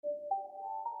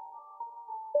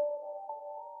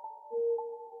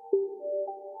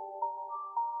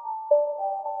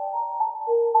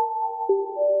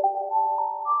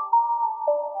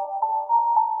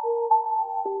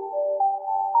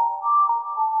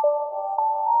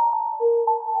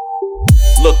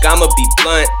Look, I'ma be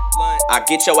blunt. I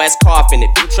get your ass coughing if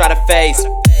you try to face me.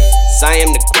 'Cause I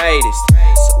am the greatest.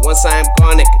 So once I am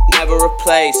gone, they could never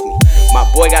replace me. My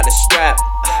boy got the strap.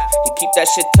 He keep that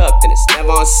shit tucked and it's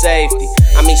never on safety.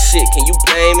 I mean shit, can you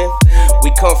blame him?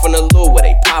 We come from the Lou where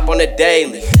they pop on the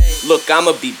daily. Look,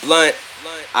 I'ma be blunt.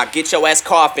 I get your ass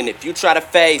coughing if you try to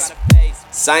face me.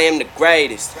 'Cause I am the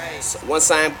greatest. So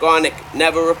once I am gone, they could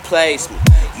never replace me.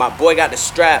 My boy got the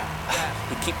strap.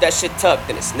 He keep that shit tucked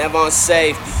and it's never on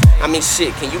safety. I mean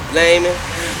shit, can you blame him?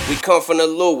 We come from the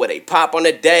Lou where they pop on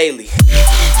the daily.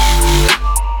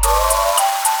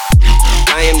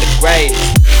 I am the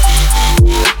greatest.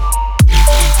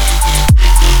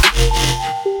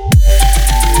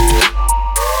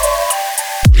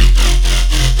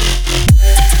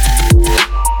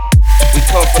 We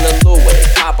come from the Lou where they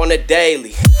pop on the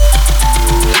daily.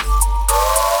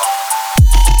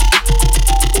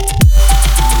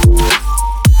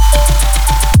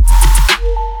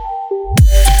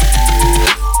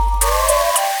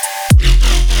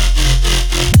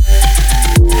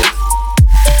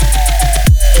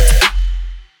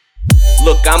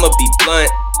 Look, I'ma be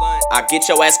blunt. I get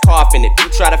your ass coughing if you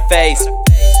try to face me.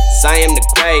 'Cause I am the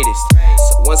greatest.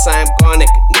 So once I am gone, they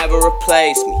could never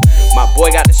replace me. My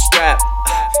boy got the strap.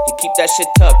 He keep that shit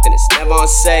tucked and it's never on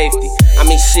safety. I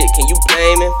mean shit, can you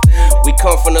blame him? We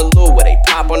come from the Lou where they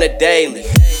pop on the daily.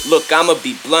 Look, I'ma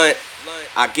be blunt.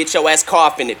 I get your ass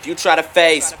coughing if you try to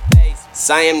face me. 'Cause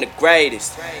I am the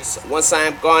greatest. So once I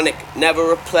am gone, they could never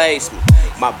replace me.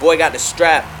 My boy got the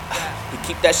strap. He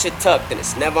keep that shit tucked and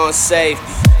it's never on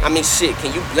safety. I mean shit,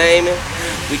 can you blame him?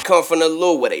 We come from the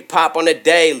Lou where they pop on the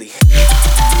daily.